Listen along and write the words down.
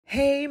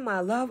Hey,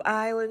 my Love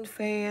Island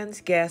fans,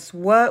 guess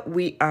what?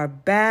 We are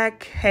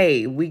back.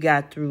 Hey, we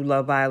got through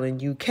Love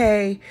Island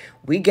UK,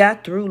 we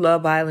got through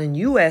Love Island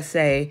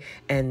USA,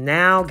 and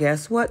now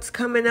guess what's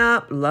coming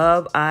up?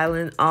 Love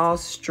Island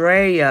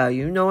Australia.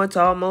 You know it's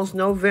almost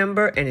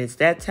November, and it's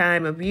that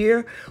time of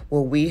year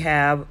where we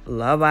have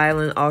Love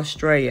Island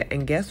Australia.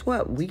 And guess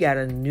what? We got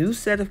a new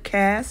set of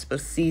casts for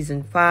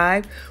Season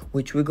 5,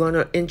 which we're going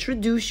to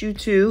introduce you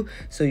to.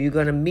 So you're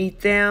going to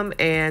meet them,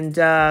 and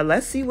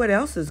let's see what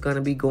else is going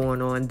to be going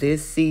on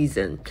this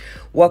season.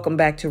 Welcome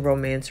back to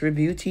Romance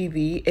Review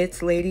TV.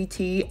 It's Lady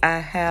T. I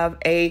have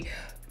a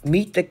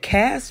meet the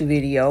cast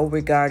video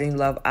regarding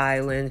Love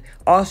Island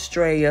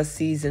Australia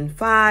Season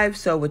 5.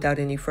 So without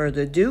any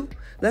further ado,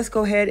 let's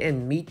go ahead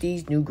and meet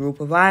these new group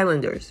of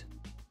Islanders.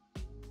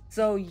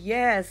 So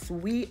yes,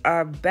 we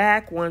are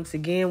back once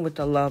again with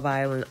the Love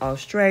Island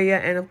Australia.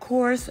 And of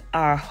course,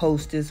 our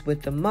hostess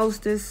with the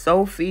mostest,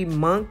 Sophie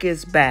Monk,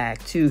 is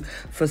back to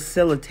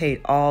facilitate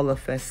all the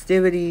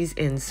festivities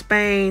in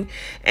Spain.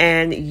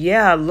 And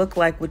yeah, look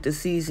like with the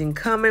season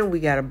coming, we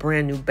got a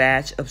brand new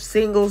batch of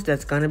singles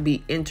that's going to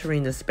be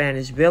entering the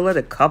Spanish villa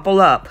to couple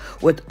up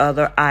with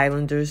other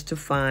islanders to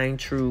find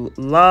true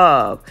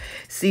love.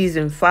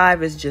 Season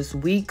 5 is just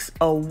weeks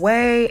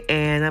away.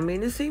 And I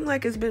mean, it seemed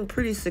like it's been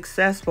pretty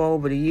successful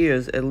over the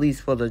years, at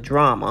least for the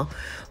drama.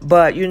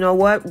 But you know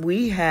what?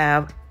 We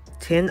have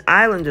 10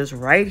 islanders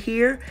right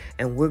here,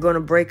 and we're going to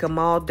break them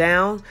all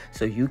down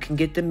so you can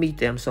get to meet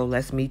them. So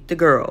let's meet the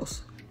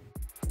girls.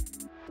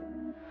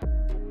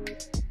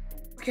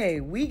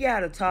 Okay, we got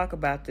to talk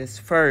about this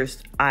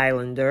first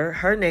islander.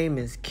 Her name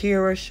is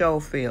Kira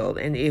Schofield.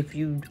 And if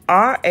you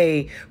are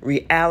a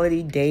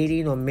reality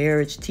dating or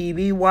marriage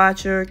TV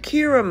watcher,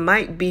 Kira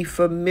might be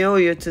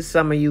familiar to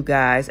some of you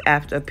guys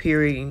after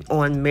appearing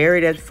on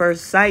Married at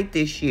First Sight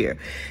this year.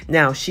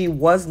 Now, she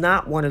was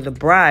not one of the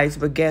brides,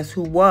 but guess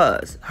who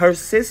was? Her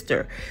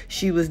sister.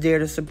 She was there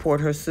to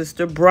support her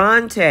sister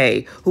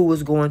Bronte, who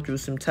was going through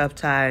some tough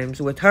times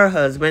with her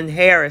husband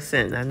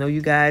Harrison. I know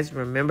you guys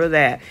remember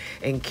that.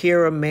 And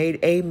Kira made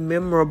a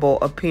memorable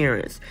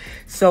appearance.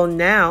 So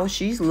now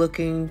she's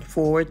looking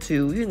forward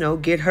to, you know,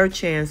 get her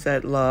chance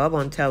at love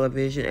on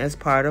television as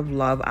part of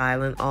Love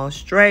Island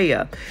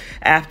Australia.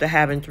 After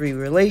having 3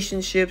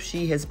 relationships,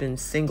 she has been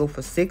single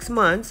for 6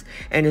 months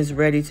and is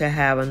ready to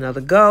have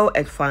another go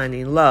at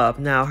finding love.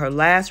 Now, her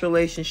last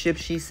relationship,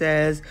 she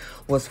says,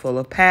 was full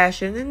of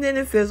passion, and then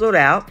it fizzled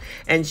out,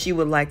 and she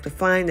would like to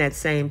find that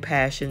same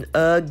passion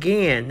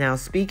again. Now,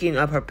 speaking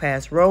of her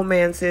past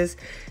romances,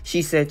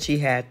 she said she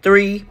had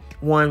 3.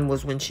 One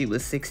was when she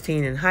was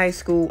 16 in high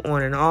school,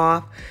 on and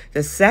off.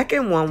 The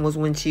second one was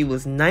when she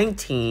was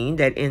 19,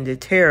 that ended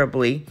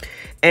terribly.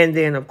 And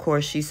then, of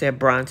course, she said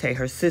Bronte,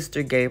 her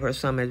sister, gave her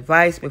some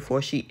advice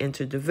before she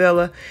entered the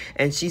villa.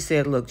 And she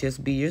said, look,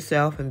 just be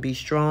yourself and be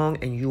strong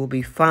and you will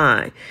be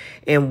fine.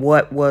 And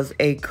what was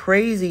a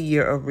crazy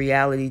year of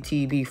reality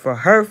TV for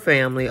her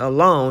family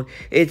alone,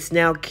 it's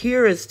now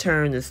Kira's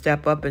turn to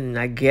step up and,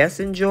 I guess,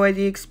 enjoy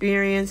the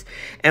experience.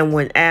 And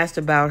when asked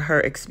about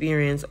her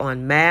experience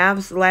on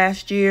Mavs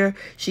last year,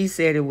 she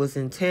said it was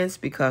intense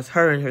because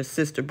her and her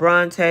sister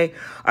Bronte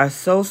are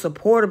so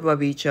supportive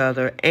of each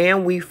other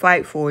and we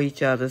fight for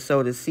each other.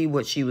 So to see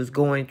what she was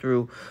going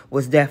through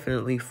was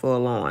definitely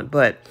full on.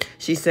 But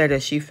she said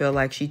that she felt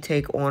like she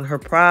take on her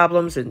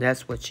problems, and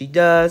that's what she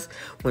does.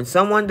 When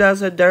someone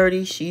does her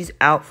dirty, she's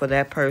out for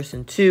that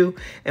person too.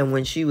 And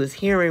when she was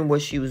hearing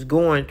what she was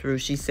going through,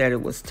 she said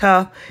it was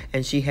tough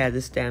and she had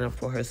to stand up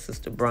for her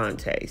sister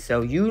Bronte.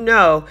 So you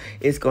know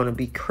it's going to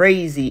be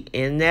crazy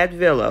in that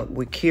villa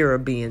with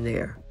Kira being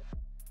there.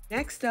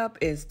 Next up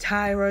is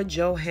Tyra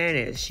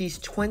Johannes. She's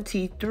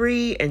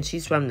 23 and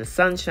she's from the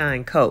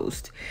Sunshine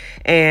Coast.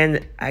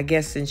 And I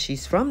guess since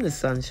she's from the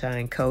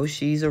Sunshine Coast,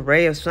 she's a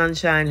ray of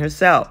sunshine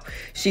herself.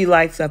 She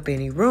lights up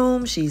any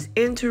room she's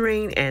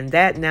entering, and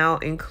that now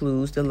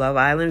includes the Love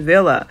Island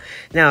Villa.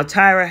 Now,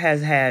 Tyra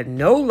has had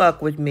no luck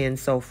with men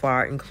so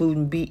far,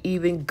 including be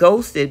even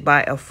ghosted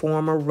by a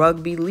former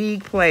rugby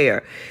league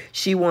player.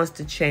 She wants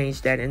to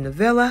change that in the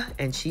villa,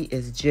 and she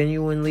is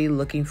genuinely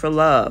looking for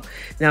love.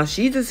 Now,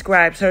 she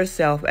describes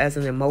herself as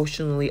an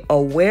emotionally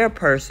aware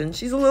person.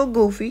 She's a little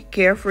goofy,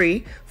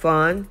 carefree,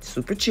 fun,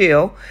 super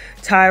chill.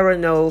 Tyra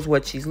knows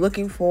what she's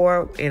looking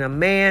for in a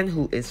man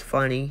who is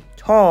funny,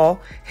 tall,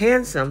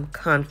 handsome,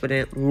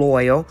 confident,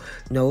 loyal,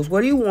 knows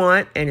what he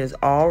wants, and is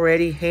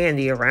already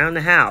handy around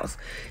the house.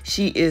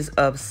 She is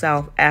of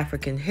South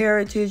African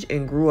heritage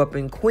and grew up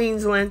in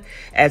Queensland.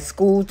 At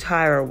school,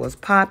 Tyra was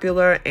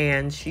popular,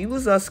 and she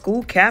was a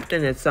school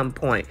captain at some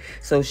point,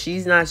 so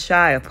she's not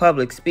shy of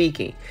public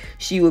speaking.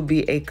 She would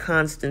be a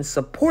constant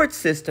support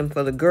system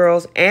for the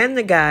girls and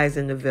the guys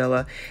in the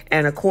villa,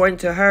 and according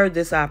to her,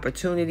 this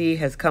opportunity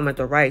has come at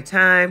the right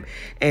time,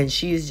 and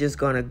she's just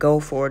going to go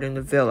for it in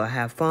the villa,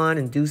 have fun,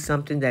 and do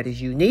something that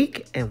is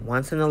unique and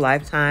once in a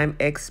lifetime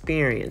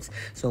experience.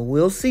 So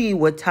we'll see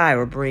what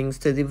Tyra brings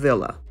to the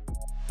villa.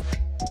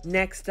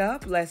 Next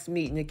up, let's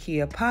meet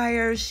Nakia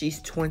Pyers.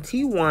 She's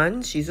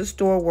 21. She's a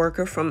store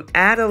worker from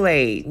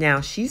Adelaide.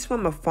 Now, she's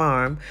from a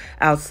farm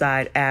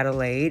outside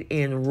Adelaide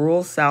in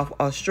rural South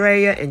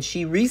Australia, and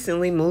she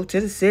recently moved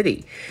to the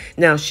city.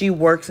 Now, she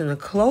works in a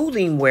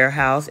clothing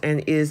warehouse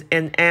and is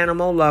an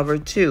animal lover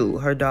too.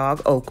 Her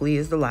dog, Oakley,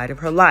 is the light of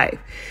her life.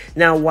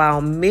 Now,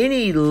 while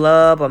many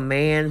love a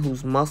man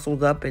who's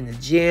muscled up in the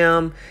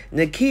gym,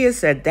 Nakia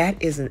said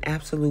that is an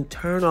absolute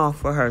turnoff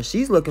for her.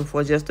 She's looking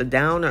for just a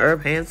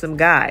down-to-earth, handsome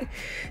guy.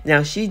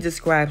 Now, she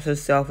describes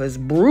herself as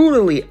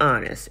brutally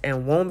honest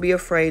and won't be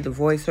afraid to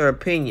voice her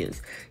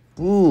opinions.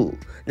 Ooh.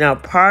 Now,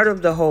 part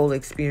of the whole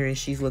experience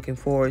she's looking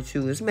forward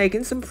to is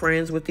making some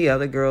friends with the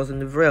other girls in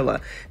the villa.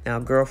 Now,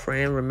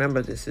 girlfriend,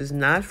 remember, this is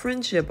not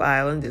Friendship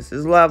Island. This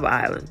is Love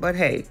Island. But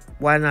hey,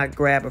 why not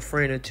grab a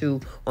friend or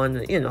two on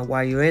the,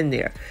 while you're in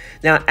there?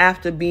 Now,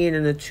 after being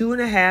in a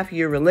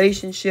 2.5-year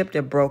relationship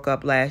that broke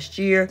up last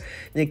year,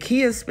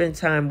 Nakia spent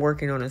time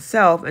working on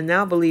herself and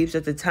now believes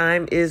that the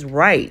time is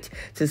right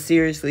to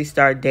seriously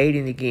start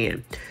dating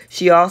again.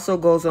 She also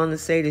goes on to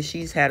say that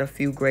she's had a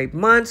few great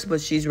months,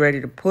 but she's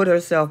ready to put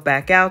herself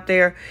back out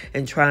there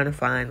and trying to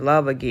find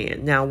love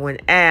again. Now, when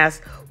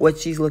asked what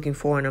she's looking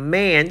for in a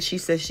man, she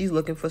says she's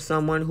looking for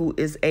someone who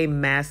is a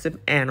massive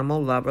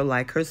animal lover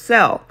like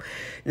herself.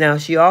 Now,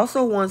 she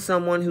also wants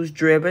someone who's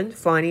driven,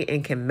 funny,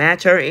 and can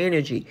match her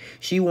energy.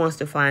 She wants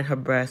to find her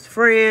best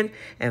friend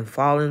and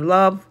fall in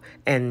love,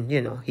 and,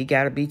 he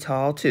got to be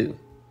tall too.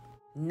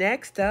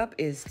 Next up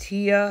is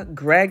Tia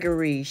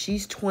Gregory.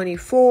 She's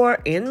 24,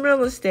 in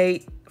real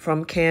estate,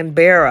 from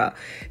Canberra.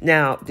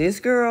 Now, this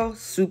girl,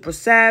 super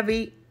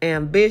savvy,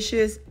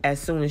 ambitious. As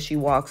soon as she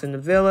walks in the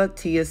villa,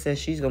 Tia says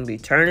she's going to be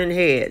turning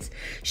heads.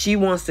 She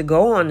wants to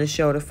go on the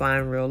show to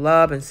find real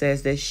love and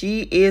says that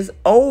she is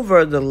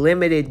over the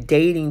limited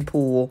dating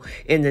pool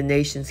in the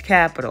nation's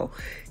capital.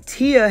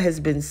 Tia has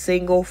been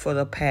single for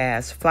the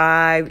past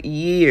 5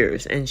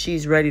 years, and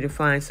she's ready to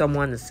find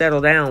someone to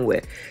settle down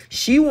with.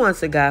 She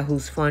wants a guy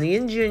who's funny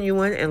and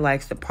genuine and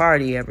likes to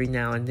party every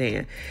now and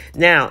then.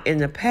 Now, in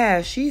the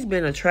past, she's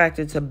been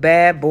attracted to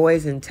bad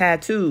boys and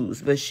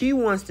tattoos, but she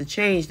wants to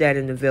change that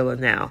in the villa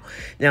now.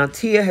 Now,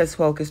 Tia has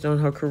focused on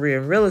her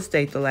career in real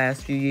estate the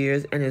last few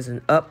years and is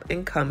an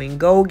up-and-coming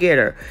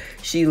go-getter.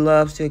 She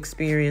loves to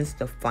experience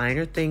the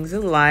finer things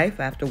in life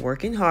after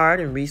working hard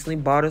and recently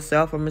bought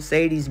herself a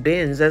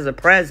Mercedes-Benz as a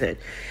present.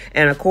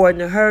 And according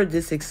to her,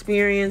 this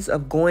experience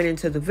of going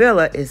into the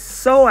villa is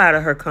so out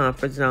of her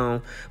comfort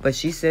zone, but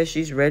she says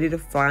she's ready to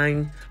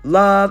find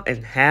love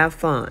and have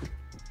fun.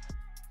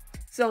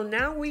 So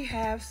now we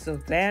have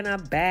Savannah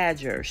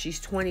Badger. She's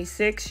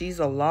 26. She's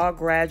a law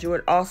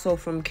graduate, also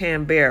from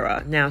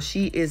Canberra. Now,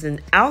 she is an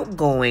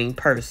outgoing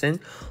person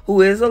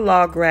who is a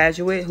law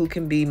graduate who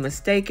can be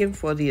mistaken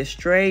for the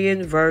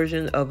Australian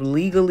version of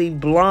Legally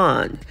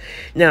Blonde.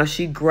 Now,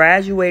 she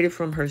graduated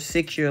from her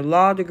 6-year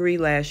law degree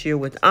last year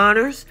with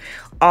honors.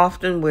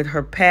 Often with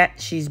her pet,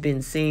 she's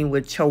been seen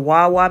with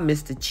Chihuahua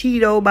Mr.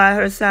 Cheeto by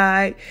her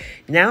side.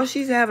 Now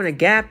she's having a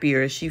gap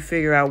year as she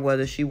figures out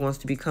whether she wants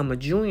to become a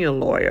junior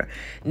lawyer.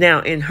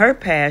 Now, in her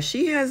past,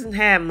 she hasn't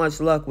had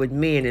much luck with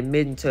men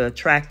admitting to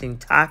attracting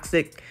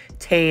toxic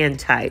tan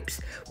types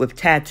with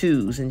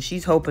tattoos, and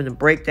she's hoping to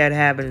break that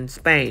habit in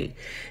Spain.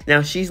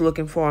 Now, she's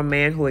looking for a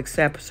man who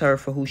accepts her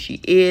for who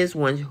she is,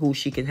 one who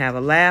she can have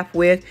a laugh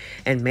with,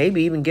 and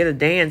maybe even get a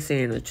dance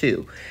in or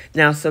two.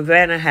 Now,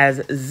 Savannah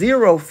has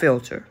zero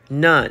filter,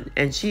 none,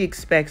 and she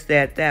expects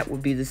that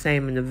would be the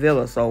same in the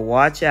villa, so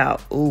watch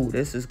out. Ooh,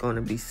 this is going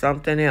to be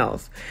something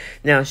else.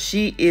 Now,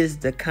 she is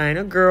the kind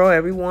of girl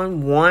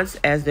everyone wants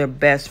as their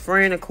best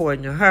friend,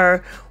 according to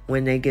her,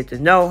 when they get to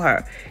know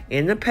her.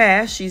 In the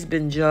past, she's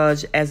been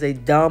judged as a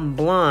dumb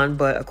blonde,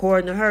 but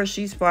according to her,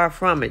 she's far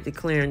from it,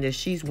 declaring that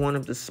she's one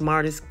of the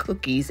smartest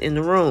cookies in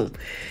the room.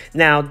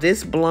 Now,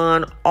 this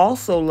blonde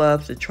also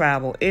loves to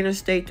travel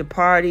interstate to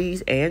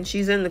parties, and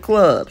she's in the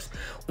clubs.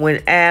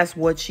 When asked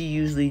what she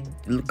usually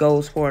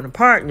goes for in a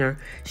partner,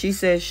 she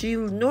says she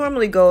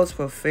normally goes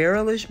for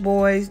fairlish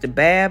boys, the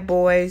bad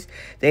boys.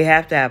 They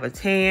have to have a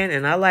tan,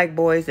 and I like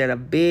boys that are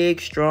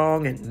big,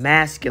 strong, and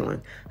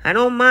masculine. I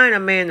don't mind a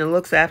man that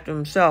looks after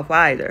himself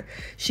either.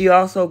 She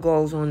also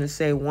goes on to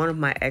say one of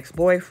my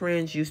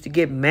ex-boyfriends used to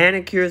get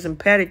manicures and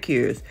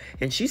pedicures,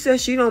 and she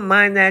says she don't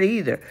mind that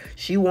either.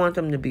 She wants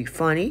them to be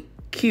funny,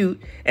 cute,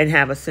 and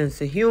have a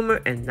sense of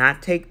humor and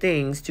not take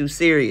things too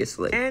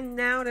seriously. And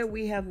now that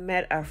we have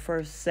met our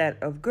first set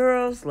of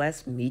girls,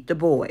 let's meet the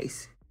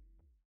boys.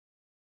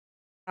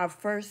 Our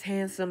first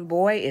handsome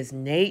boy is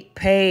Nate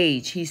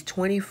Page. He's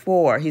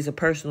 24. He's a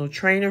personal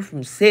trainer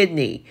from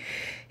Sydney.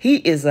 He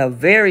is a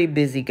very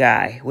busy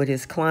guy with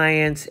his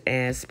clients,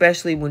 and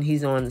especially when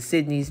he's on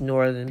Sydney's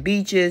northern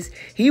beaches.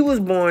 He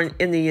was born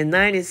in the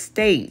United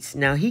States.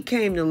 Now, he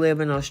came to live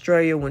in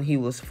Australia when he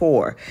was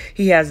 4.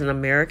 He has an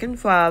American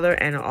father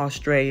and an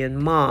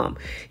Australian mom.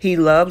 He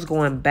loves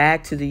going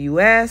back to the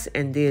U.S.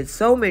 and did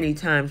so many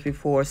times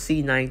before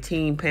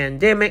C-19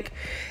 pandemic.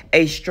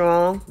 A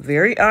strong,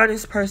 very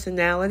honest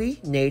personality.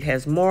 Nate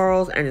has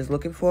morals and is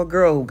looking for a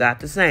girl who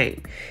got the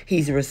same.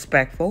 He's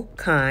respectful,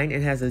 kind,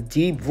 and has a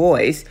deep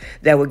voice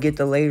that would get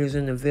the ladies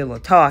in the villa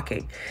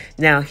talking.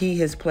 Now, he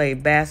has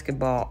played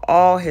basketball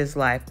all his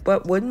life,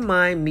 but wouldn't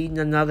mind meeting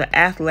another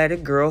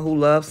athletic girl who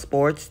loves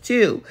sports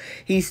too.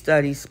 He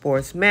studied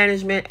sports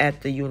management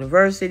at the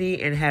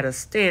university and had a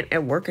stint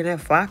at working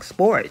at Fox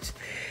Sports.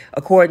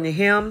 According to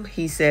him,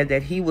 he said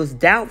that he was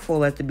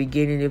doubtful at the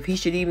beginning if he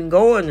should even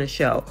go on the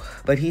show,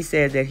 but he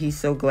said that he's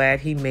so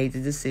glad he made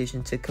the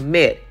decision to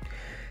commit.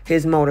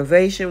 His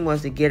motivation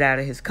was to get out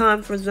of his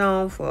comfort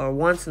zone for a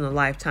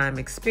once-in-a-lifetime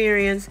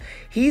experience.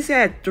 He's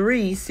had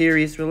 3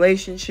 serious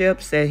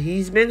relationships, that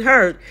he's been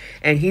hurt,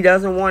 and he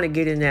doesn't want to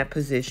get in that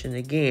position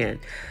again.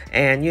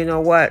 And you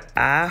know what?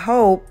 I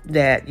hope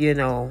that,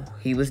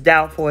 he was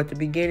doubtful at the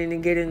beginning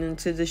and getting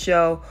into the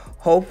show.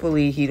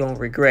 Hopefully he don't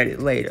regret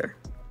it later.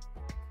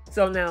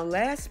 So now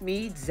let's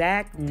meet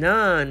Zach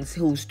Nuns,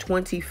 who's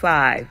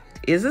 25.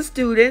 Is a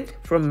student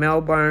from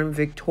Melbourne,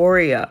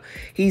 Victoria.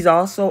 He's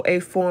also a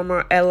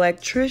former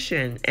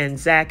electrician, and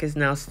Zach is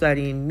now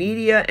studying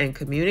media and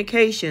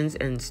communications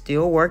and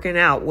still working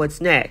out what's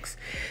next.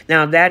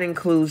 Now, that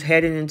includes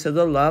heading into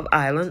the Love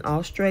Island,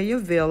 Australia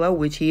villa,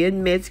 which he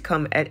admits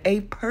come at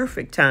a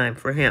perfect time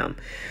for him.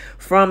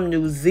 From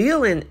New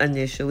Zealand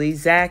initially,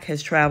 Zach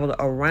has traveled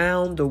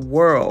around the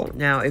world.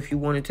 Now, if you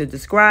wanted to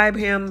describe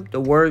him, the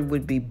word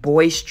would be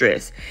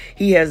boisterous.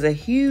 He has a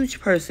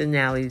huge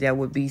personality that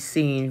would be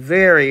seen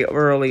very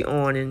early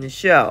on in the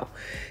show.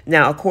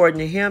 Now, according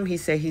to him, he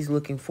said he's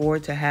looking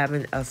forward to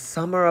having a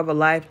summer of a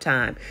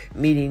lifetime,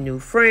 meeting new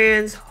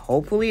friends,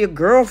 hopefully a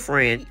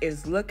girlfriend. He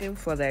is looking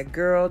for that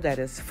girl that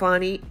is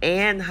funny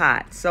and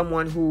hot,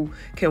 someone who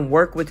can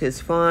work with his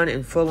fun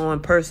and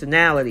full-on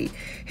personality.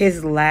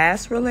 His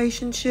last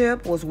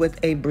relationship was with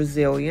a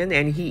Brazilian,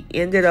 and he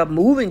ended up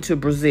moving to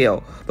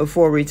Brazil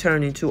before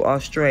returning to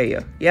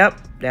Australia.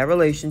 Yep, that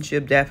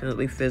relationship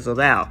definitely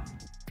fizzled out.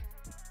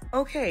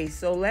 Okay,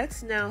 so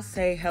let's now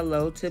say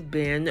hello to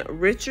Ben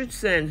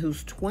Richardson,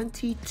 who's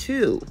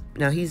 22.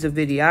 Now, he's a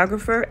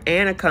videographer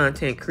and a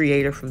content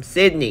creator from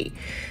Sydney.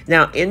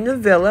 Now, in the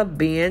villa,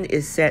 Ben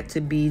is set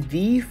to be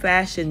the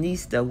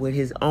fashionista with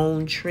his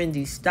own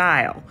trendy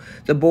style.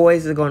 The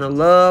boys are going to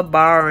love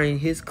borrowing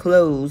his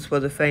clothes for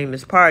the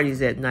famous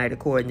parties at night,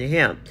 according to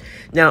him.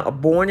 Now,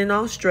 born in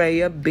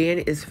Australia, Ben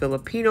is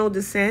Filipino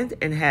descent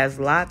and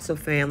has lots of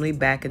family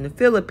back in the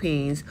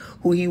Philippines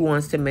who he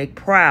wants to make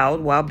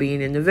proud while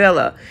being in the villa.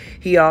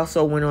 He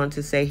also went on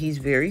to say he's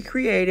very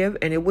creative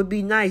and it would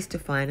be nice to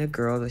find a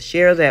girl to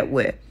share that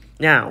with.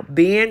 Now,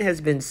 Ben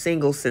has been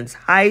single since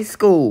high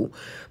school,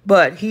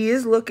 but he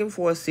is looking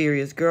for a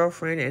serious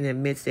girlfriend and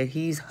admits that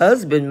he's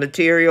husband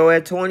material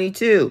at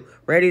 22,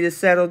 ready to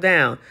settle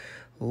down.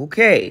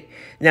 Okay,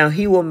 now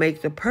he will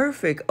make the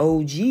perfect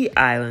OG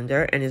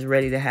Islander and is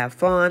ready to have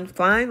fun,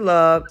 find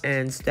love,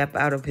 and step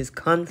out of his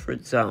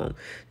comfort zone.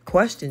 The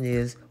question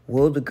is,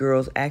 will the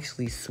girls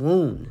actually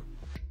swoon?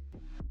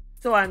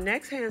 So our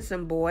next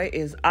handsome boy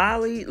is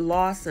Ollie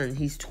Lawson.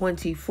 He's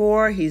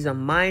 24. He's a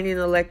mining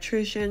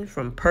electrician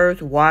from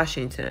Perth,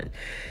 Washington.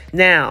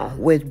 Now,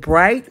 with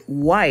bright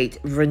white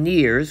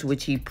veneers,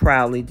 which he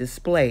proudly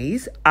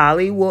displays,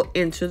 Ollie will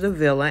enter the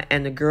villa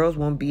and the girls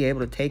won't be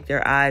able to take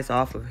their eyes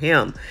off of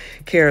him.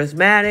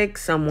 Charismatic,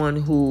 someone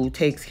who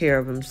takes care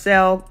of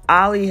himself,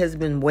 Ollie has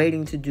been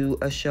waiting to do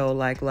a show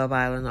like Love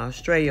Island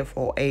Australia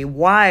for a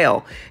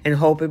while and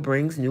hope it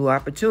brings new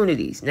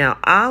opportunities. Now,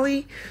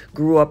 Ollie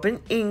grew up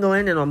in England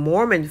in a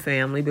Mormon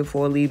family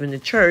before leaving the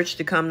church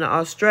to come to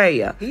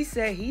Australia. He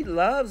said he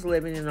loves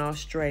living in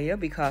Australia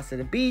because of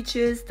the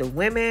beaches, the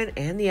women,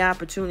 and the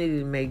opportunity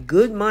to make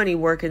good money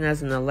working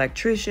as an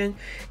electrician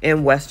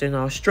in Western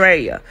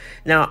Australia.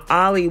 Now,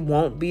 Ollie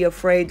won't be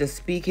afraid to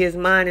speak his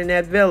mind in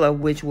that villa,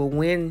 which will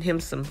win him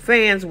some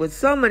fans with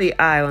some of the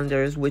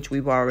islanders, which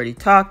we've already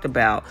talked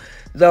about,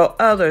 though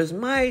others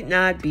might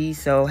not be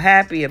so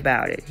happy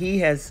about it. He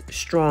has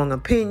strong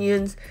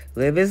opinions,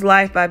 live his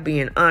life by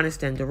being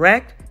honest and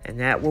direct, and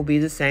that will be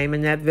the same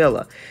in that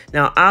villa.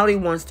 Now, Ollie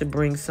wants to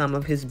bring some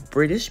of his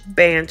British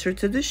banter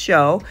to the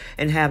show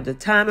and have the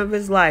time of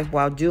his life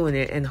while doing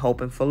it and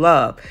hoping for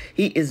love.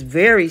 He is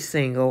very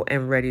single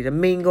and ready to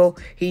mingle.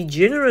 He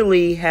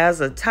generally has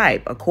a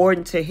type,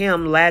 according to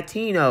him,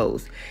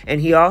 Latinos.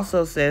 And he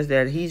also says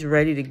that he's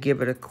ready to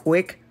give it a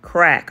quick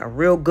crack, a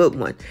real good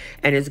one.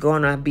 And it's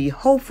going to be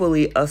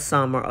hopefully a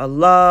summer of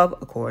love,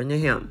 according to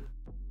him.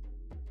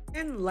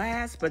 And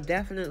last but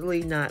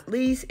definitely not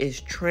least is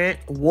Trent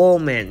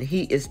Woolman.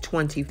 He is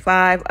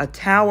 25, a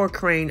tower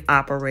crane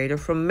operator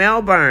from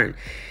Melbourne.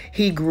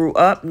 He grew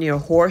up near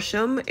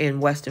Horsham in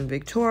Western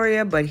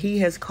Victoria, but he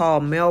has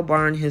called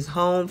Melbourne his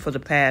home for the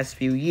past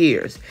few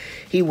years.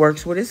 He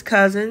works with his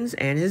cousins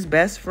and his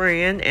best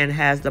friend and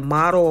has the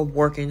motto of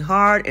working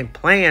hard and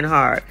playing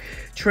hard.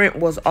 Trent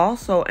was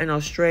also an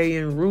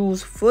Australian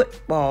rules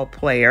football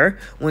player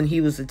when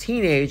he was a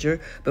teenager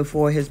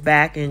before his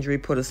back injury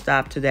put a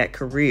stop to that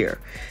career.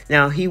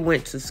 Now, he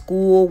went to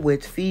school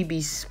with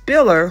Phoebe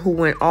Spiller, who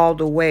went all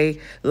the way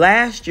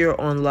last year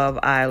on Love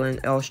Island,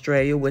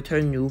 Australia, with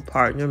her new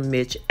partner,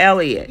 Mitch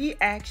Elliott. He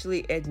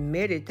actually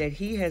admitted that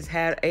he has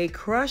had a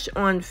crush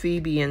on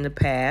Phoebe in the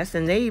past,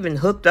 and they even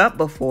hooked up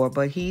before,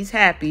 but he's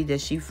happy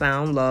that she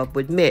found love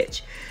with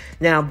Mitch.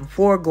 Now,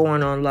 before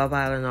going on Love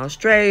Island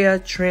Australia,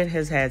 Trent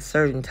has had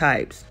certain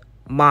types,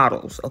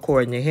 models,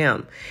 according to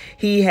him.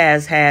 He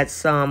has had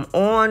some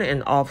on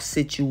and off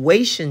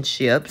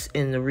situationships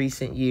in the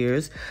recent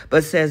years,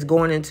 but says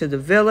going into the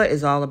villa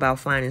is all about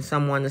finding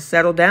someone to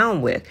settle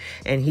down with.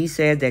 And he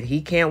said that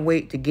he can't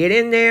wait to get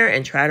in there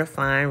and try to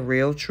find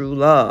real true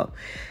love.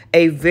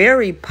 A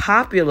very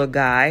popular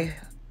guy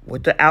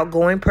with the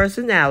outgoing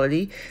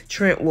personality,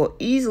 Trent will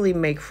easily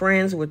make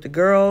friends with the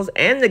girls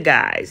and the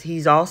guys.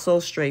 He's also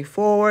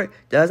straightforward,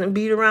 doesn't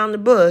beat around the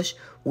bush,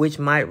 which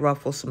might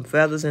ruffle some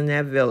feathers in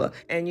that villa.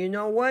 And you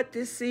know what?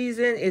 This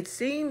season, it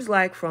seems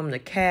like from the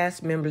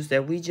cast members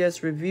that we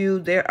just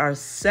reviewed, there are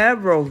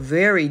several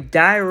very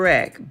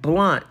direct,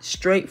 blunt,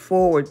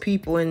 straightforward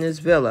people in this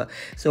villa.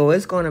 So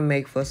it's going to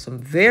make for some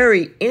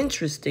very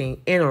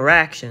interesting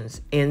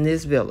interactions in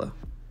this villa.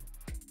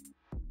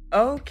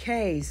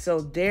 Okay,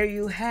 so there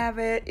you have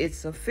it.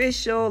 It's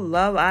official.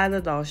 Love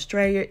Island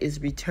Australia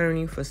is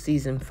returning for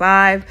season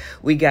 5.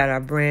 We got our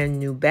brand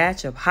new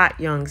batch of hot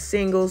young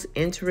singles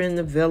entering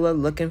the villa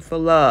looking for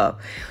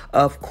love.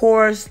 Of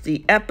course,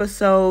 the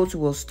episodes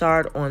will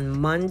start on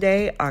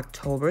Monday,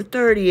 October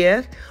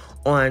 30th.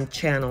 On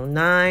channel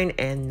 9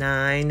 and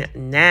 9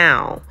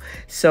 Now.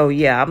 So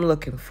yeah, I'm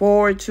looking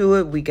forward to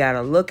it. We got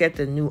to look at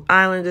the new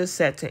islanders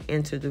set to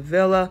enter the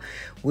villa.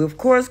 We're of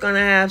course going to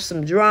have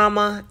some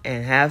drama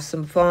and have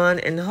some fun,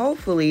 and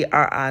hopefully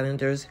our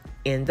islanders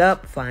end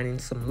up finding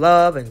some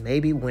love and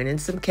maybe winning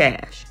some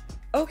cash.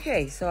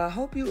 Okay, so I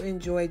hope you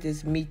enjoyed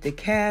this Meet the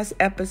Cast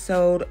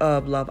episode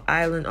of Love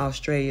Island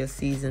Australia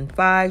Season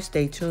 5.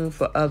 Stay tuned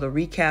for other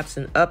recaps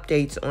and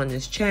updates on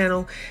this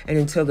channel. And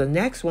until the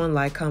next one,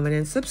 like, comment,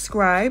 and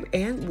subscribe.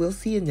 And we'll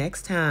see you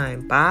next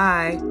time.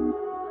 Bye.